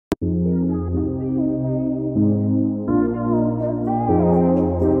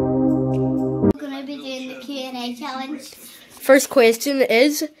First question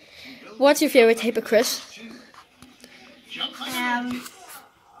is, what's your favourite type of crisp?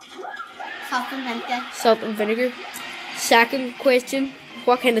 Salt and vinegar. Salt and vinegar. Second question,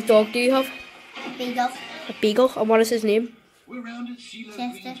 what kind of dog do you have? Beagle. A beagle. And what is his name?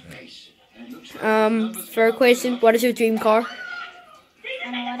 Chester. Third question, what is your dream car?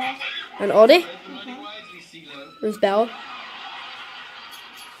 An order. An Audi? There's Bella.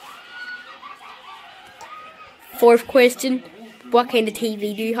 Fourth question, what kind of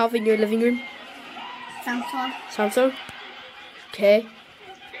TV do you have in your living room? Samsung. Samsung. Okay.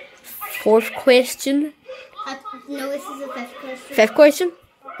 Fourth question. No, this is the fifth question. Fifth question?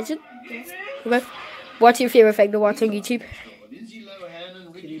 Is it? Yes. Okay. What's your favourite thing to watch on YouTube?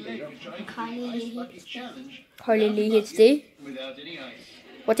 Carly Harley Lee HD.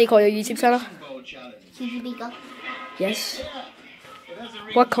 What do you call your YouTube channel? TV Beagle. Yes.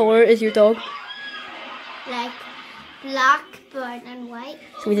 What colour is your dog? Like black, brown, and white.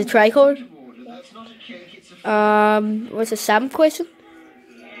 So it's a tricolour. What's the seventh question?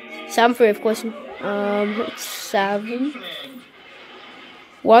 Fifth question. 7.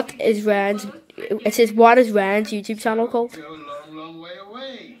 What is Ryan's? It says, what is Ryan's YouTube channel called?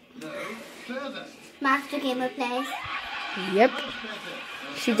 Master Gamer Plays. Yep.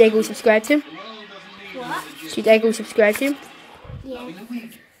 Should I go subscribe to him? What? Should I go subscribe to him? Yeah.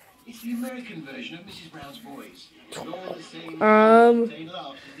 It's the American version of Mrs. Brown's voice.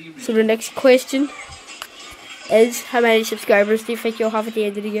 So the next question is, how many subscribers do you think you'll have at the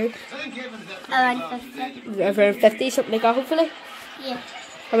end of the year? Around 50. Around 50, something like that, hopefully. Yeah.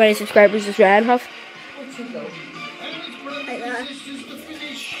 How many subscribers does Ryan have? Like that.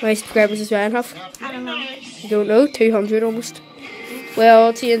 How many subscribers does Ryan have? I don't know. You don't know? 200 almost. Well,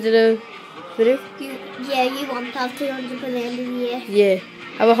 it's the end of the video. You want to have 200 by the end of the year. Yeah,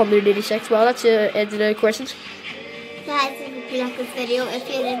 I have 186. Well, that's the end of the questions. Guys, if you like this video, if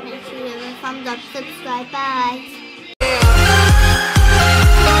you didn't, make sure you give a thumbs up, subscribe, bye.